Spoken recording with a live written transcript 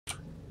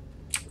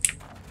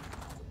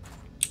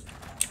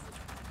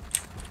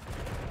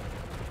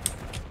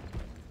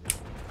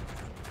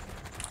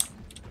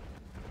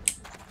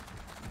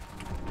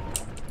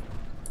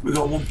We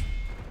got one.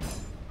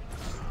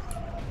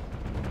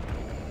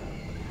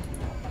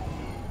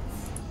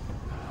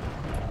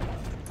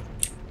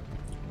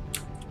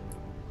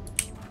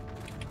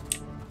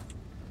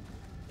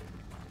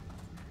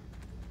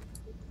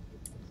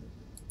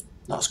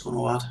 That's going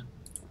to add.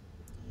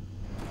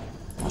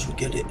 Once we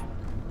get it.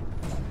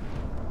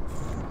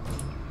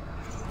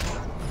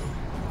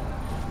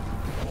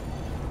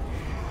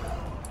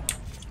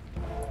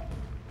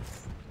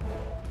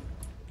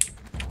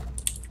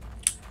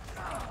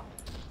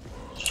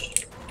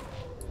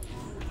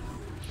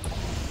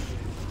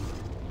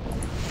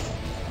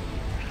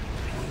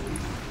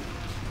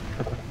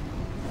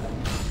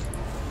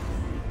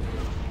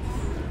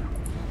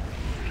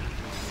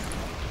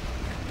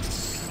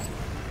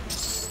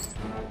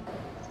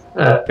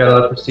 Got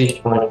another prestige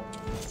point.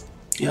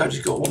 Yeah, I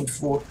just got one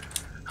before.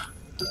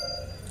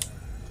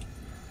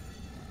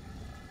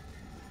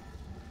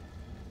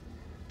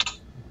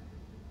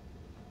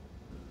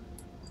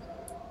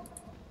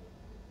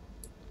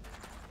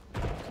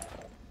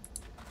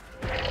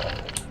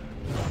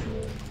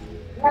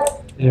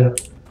 Yeah.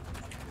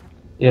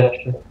 Yeah,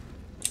 sure.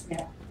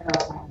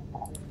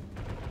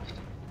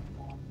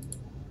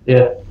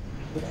 Yeah.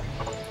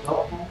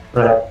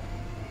 Right.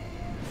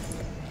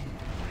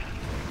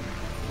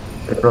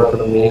 I broke it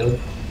immediately.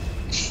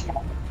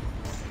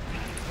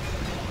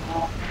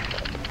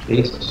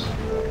 Jesus.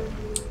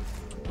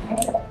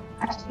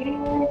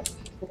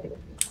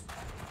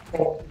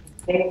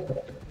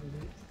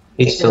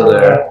 He's still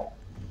there.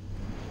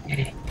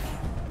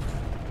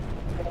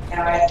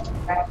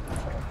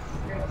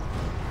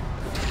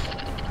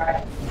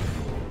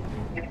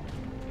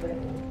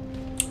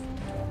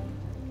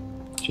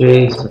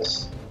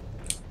 Jesus.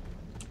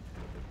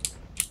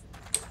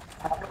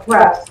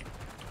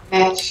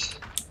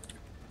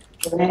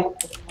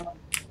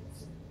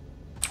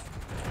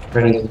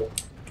 Crazy.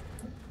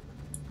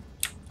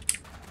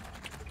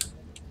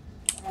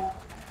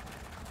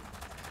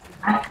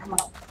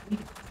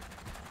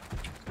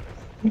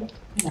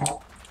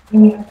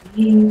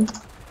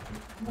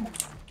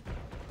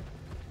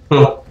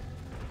 Hmm.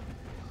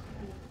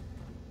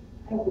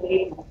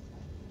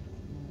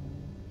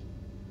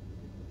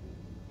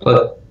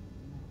 But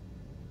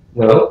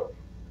no.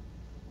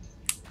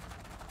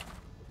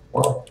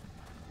 What?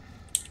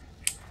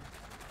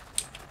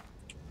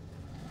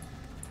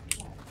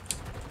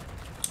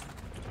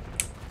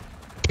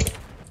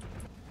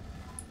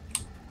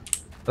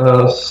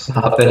 Oh,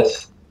 stop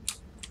it.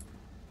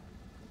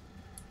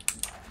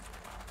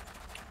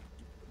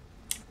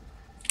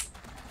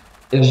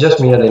 It was just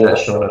me, are they not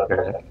showing up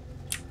here?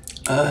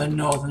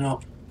 No, they're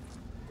not.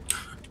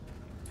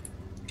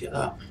 Get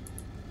that.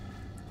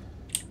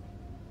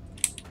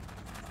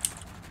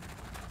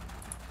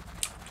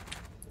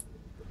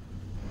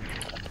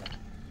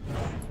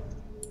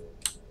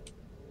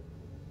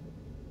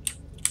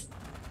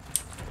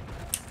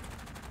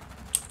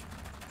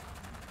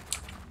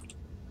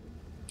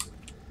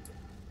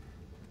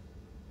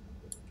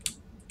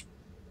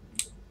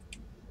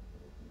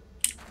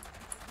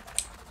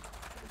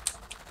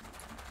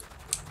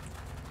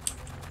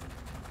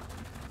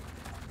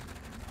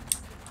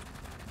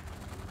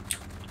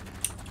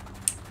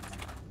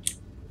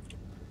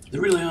 They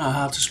really are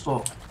hard to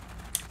spot.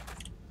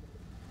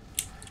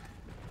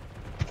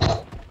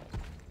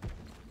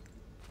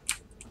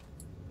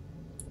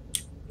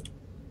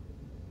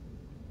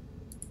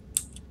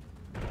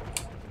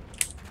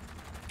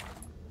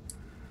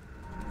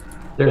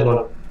 There's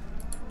one.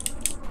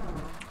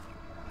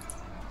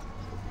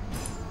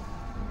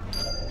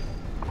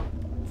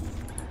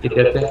 You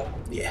get there?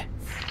 Yeah.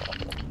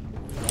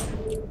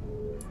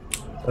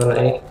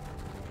 8.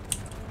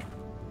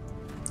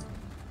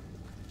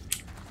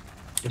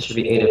 It should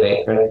be 8 of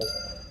 8, right?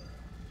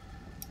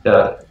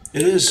 Done.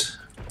 It is.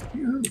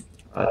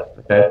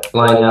 Okay,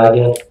 flying out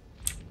again.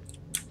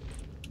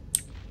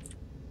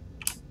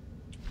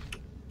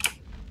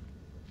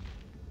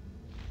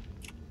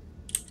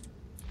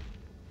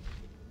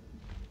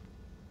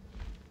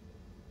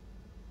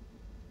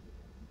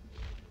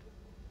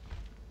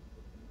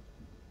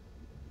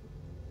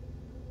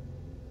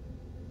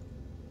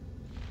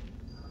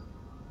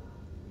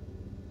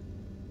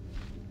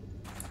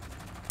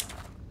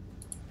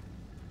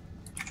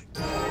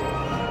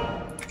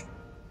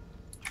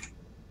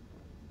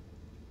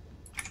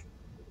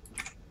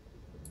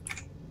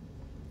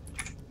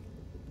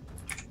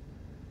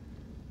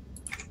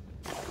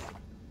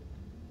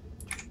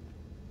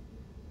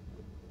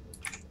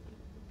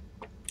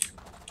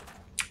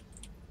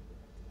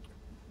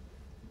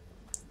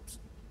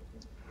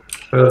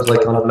 It was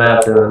like on a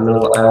map in the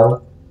middle of the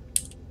island.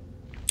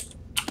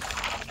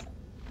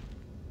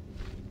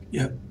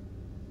 Yep.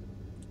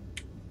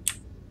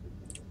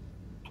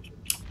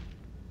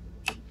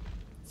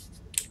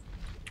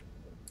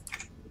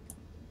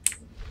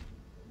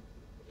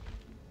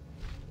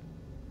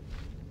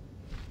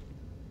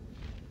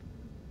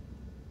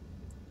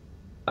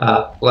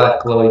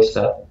 Black glowy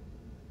stuff.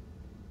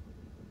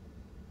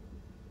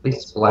 At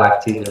least it's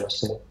black too, I've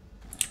seen.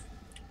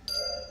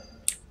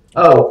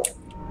 Oh!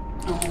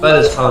 Oh.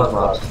 But it's tons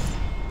mobs.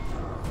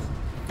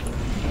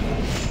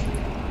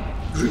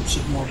 Groups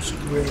of mobs,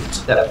 great.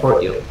 That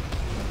port you.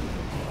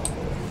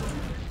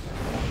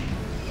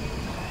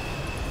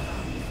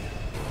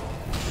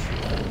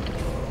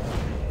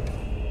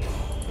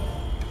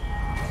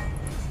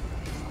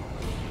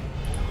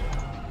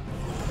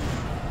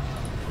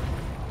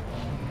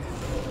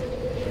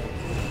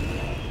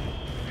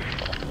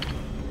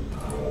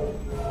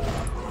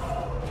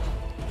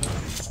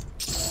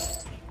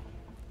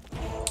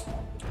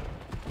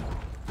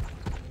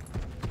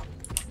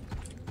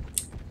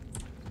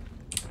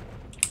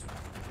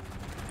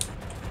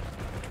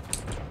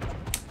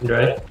 You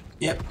ready?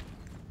 Yep.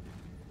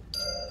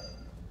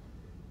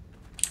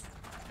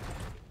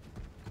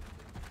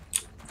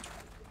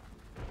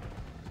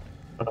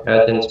 Okay,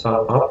 that didn't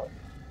spawn up.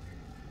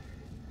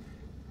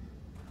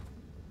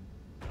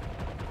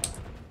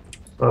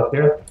 Spawn up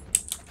here.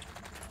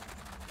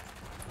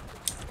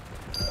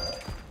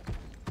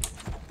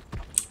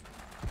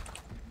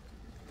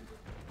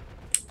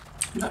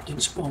 That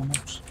didn't spawn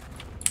mobs.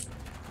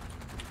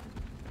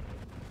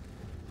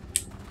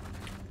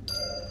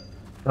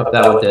 Oh,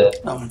 that one did.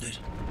 That one did.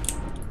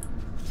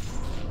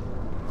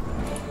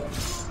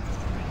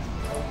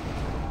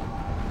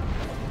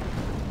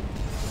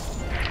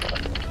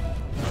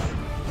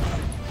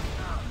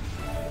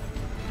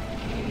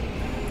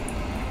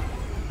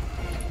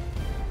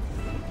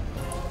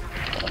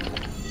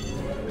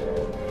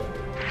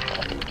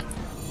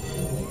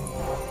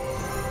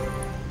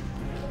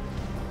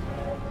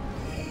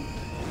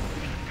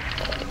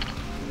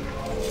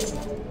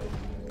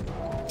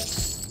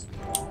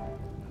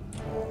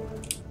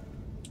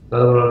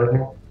 Another one over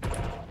here.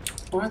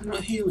 Why are they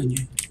not healing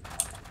you?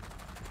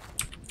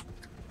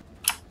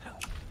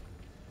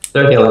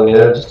 They're healing me,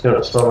 they're just doing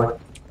it slowly.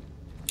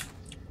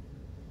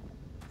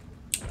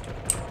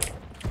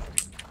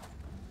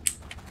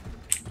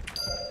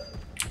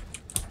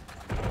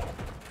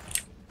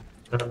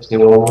 I just need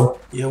one more.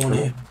 Yeah, one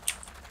here.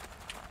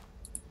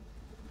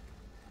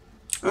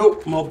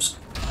 Oh, mobs.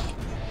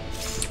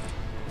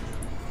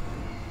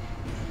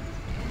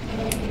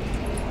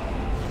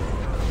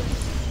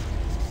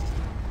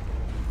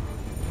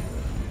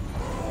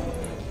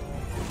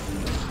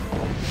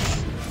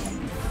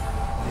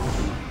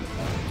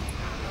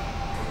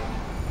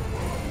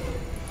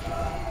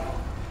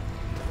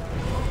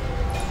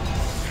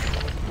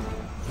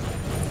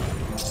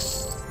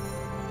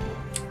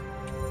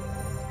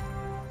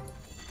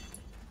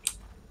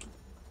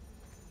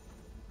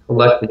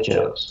 Collect the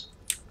gems.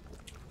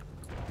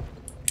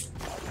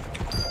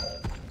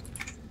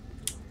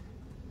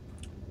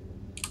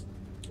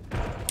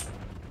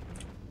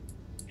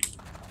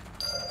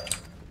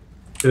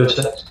 Two of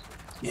six.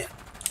 Yeah.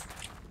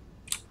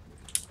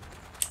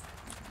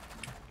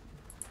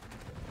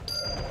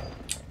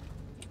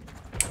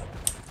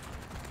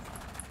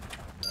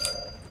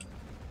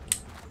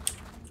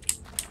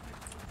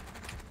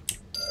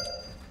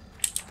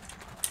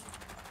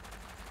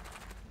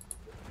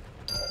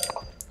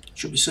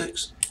 Should be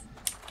 6.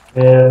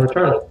 And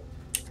return it.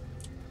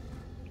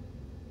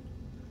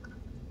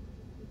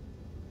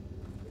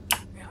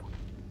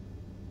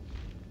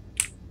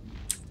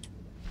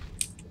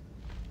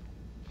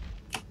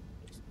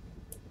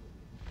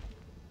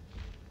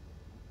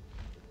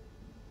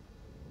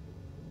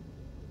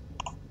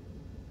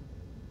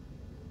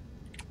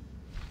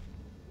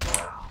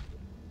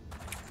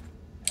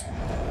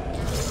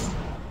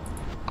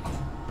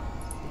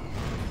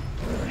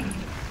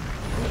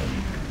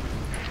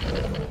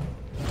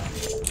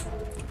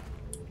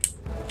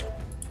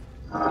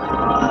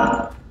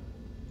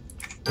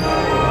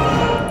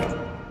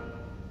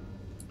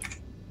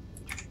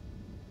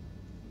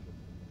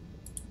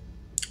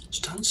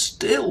 Stand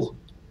still.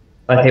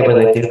 I hate when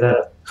they do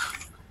that.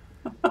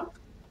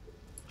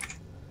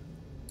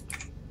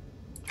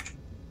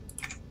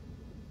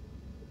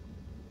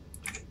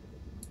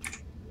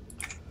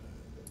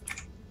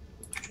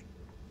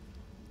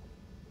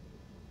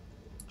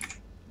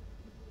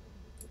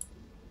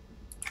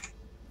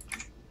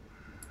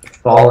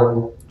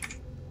 Fallen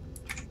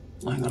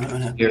Hang on a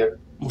minute. here.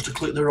 Must have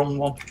clicked the wrong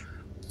one.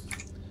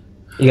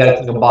 You gotta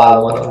click the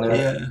bottom one on there.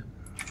 Yeah.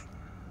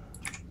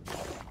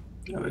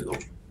 There we go.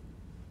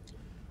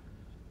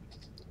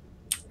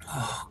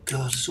 Oh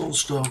god, it's all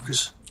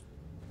stalkers.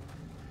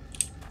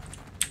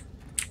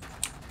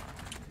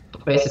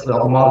 Basically,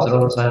 all the mobs are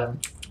on the side.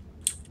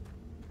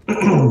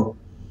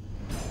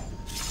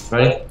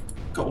 Ready?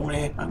 Got one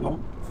here, hang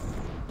on.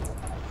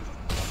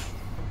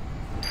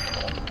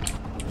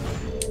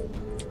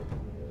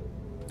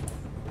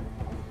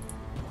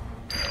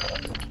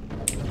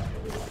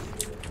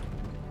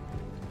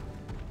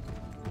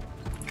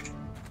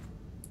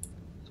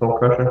 Soul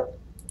Crusher.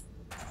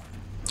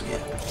 Yeah.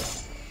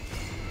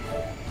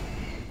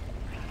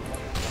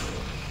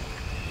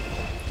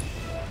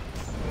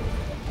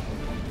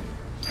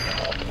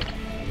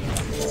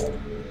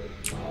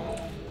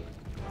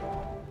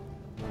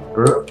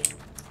 Group.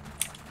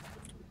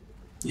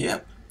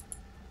 Yep.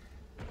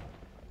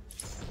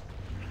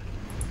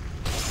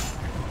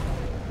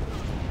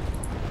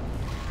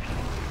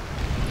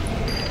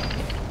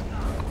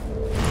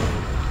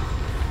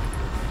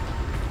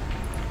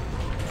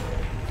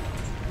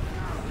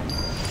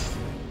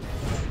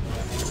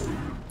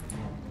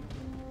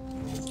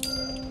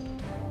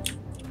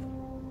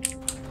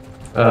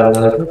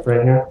 Another group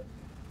right here.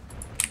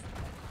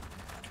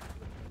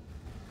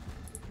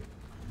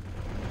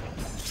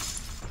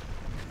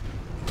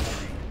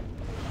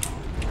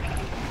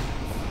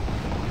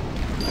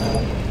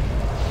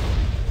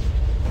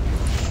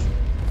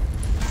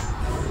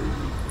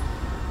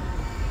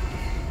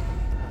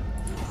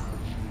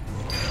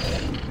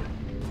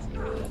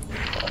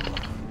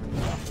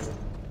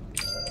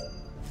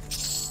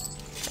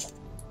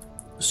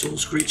 Soul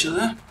Screecher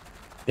there.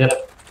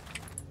 Yep.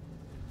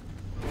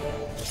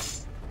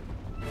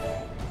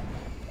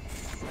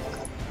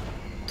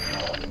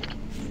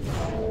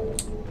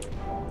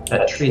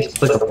 That tree's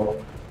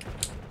clickable.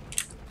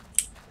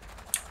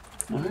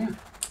 Oh yeah.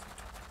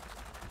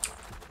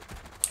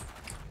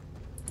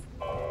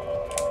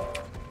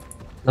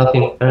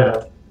 Nothing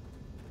found.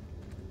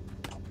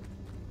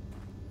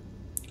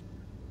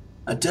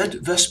 A dead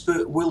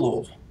Vesper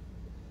Willow.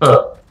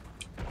 Huh.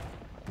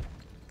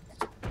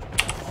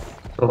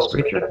 Soul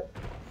Screecher?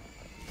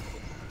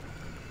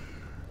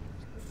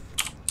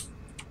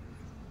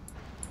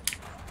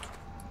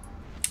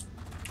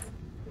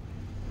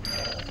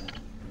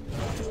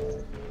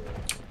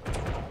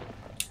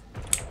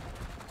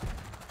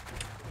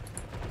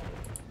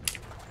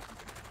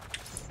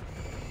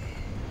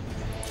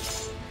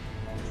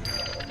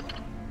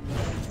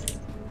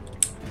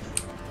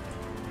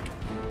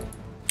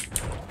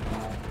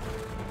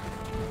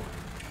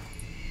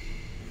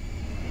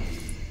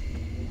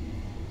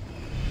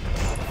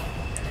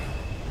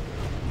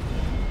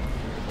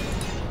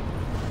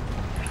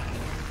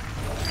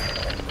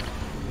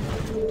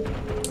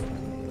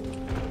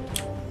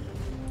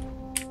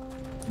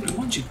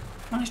 Once you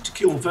manage to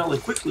kill them fairly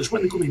quickly, it's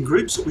when they come in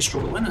groups that we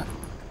struggle, isn't it?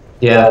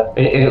 Yeah,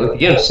 if you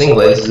get them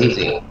singly, it's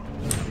easy.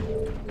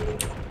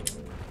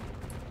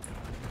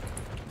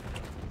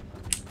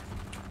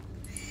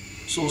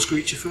 Soul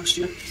Screecher first,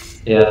 yeah?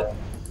 Yeah.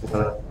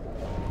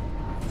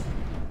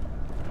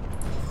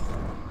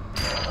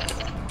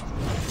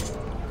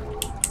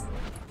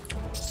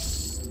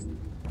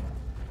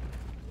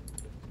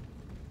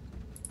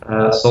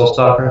 Soul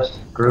Stalkers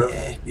group.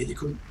 Yeah, really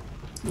couldn't.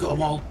 Got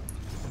them all.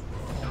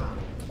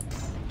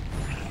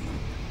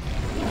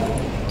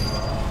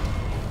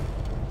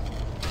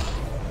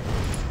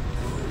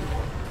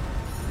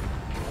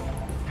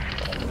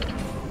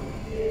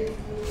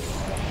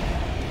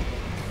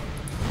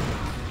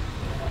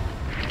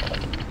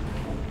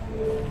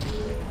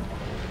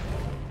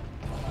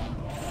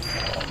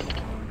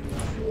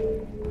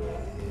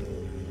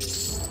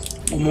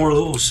 One more of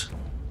those.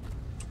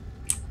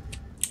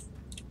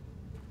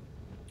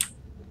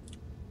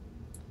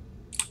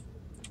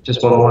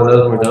 Just one more of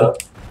those and we're done.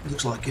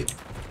 Looks like it.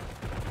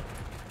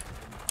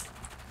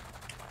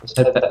 Let's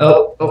head back.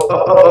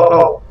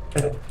 Oh.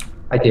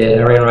 I did.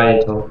 I ran right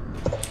into him.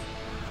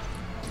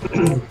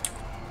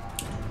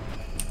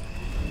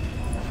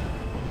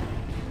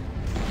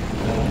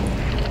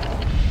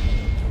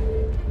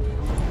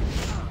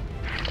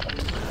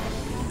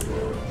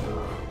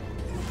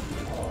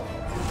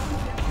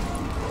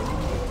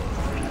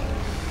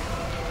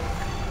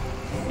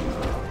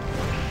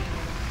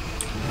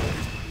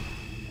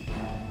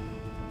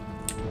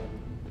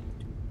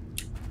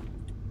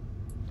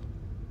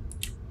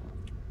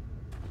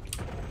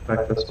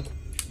 Breakfast.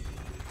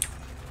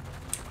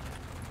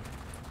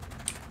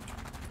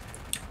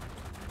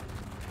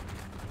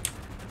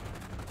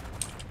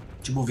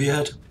 Did you move your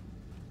head?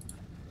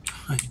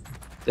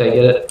 Did I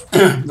get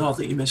it? No, I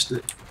think you missed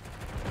it.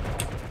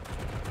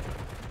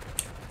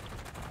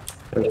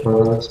 There's one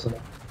of those.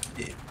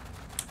 Yeah.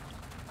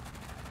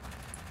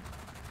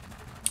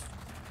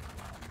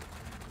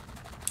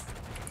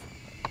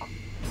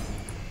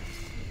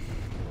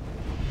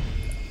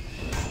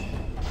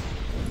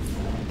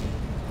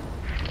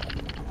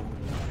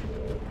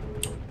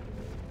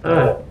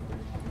 Alright.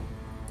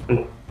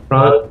 In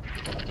front,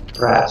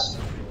 grass.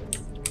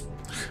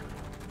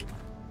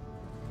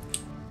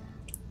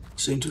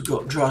 Seem to have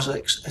got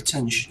Drazek's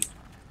attention.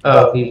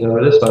 Oh, he's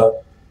over this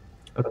way.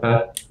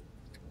 Okay.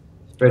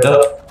 Straight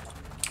up.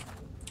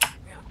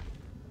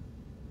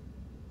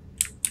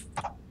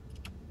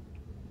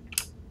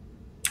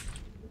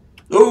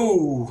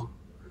 Oh!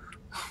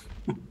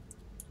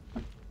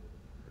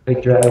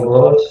 Big dragon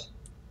below us.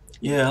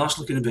 Yeah, that's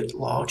looking a bit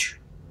large.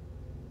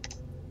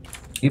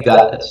 You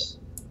got this.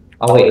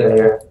 I'll wait right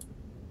here.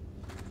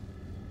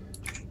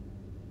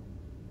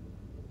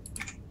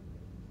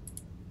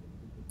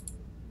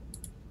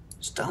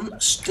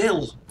 Stand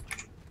still.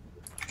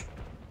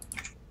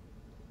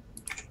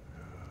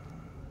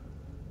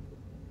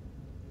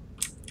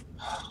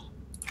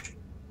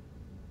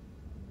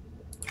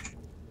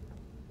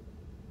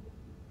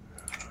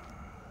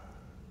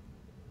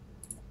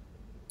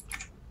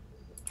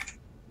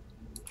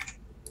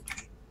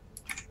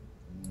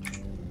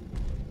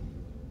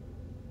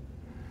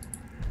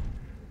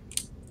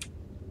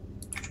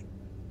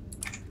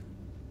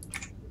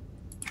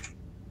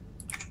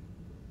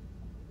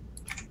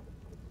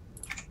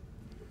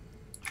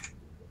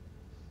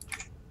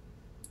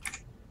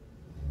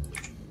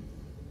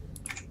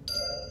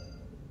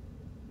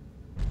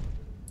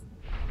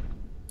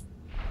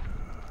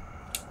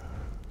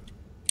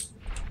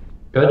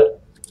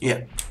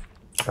 Yeah.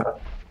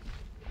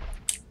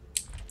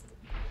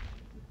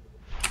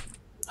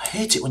 I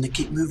hate it when they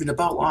keep moving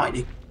about like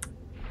they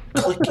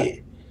click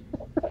it.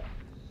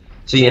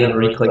 So you end up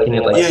re-clicking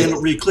it like Yeah, you end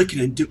up re-clicking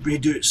and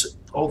redo it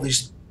all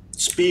this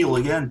spiel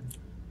again.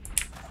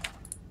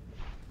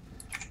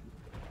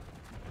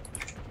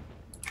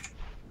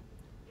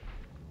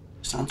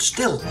 Stand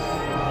still.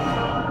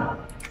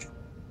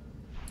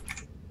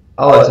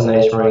 Oh, that's a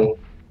nice ring.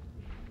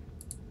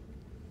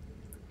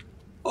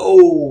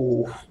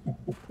 Oh.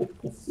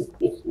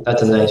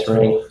 That's a nice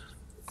ring.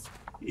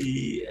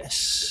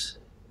 Yes.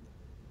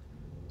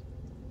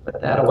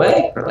 Put that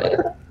away for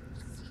later.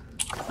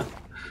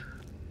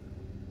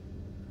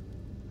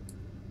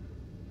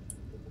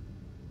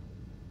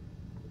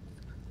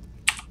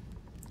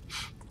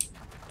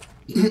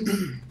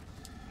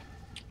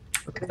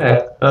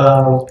 Okay.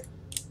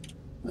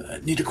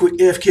 Need a quick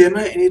AFK,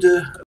 mate. You need a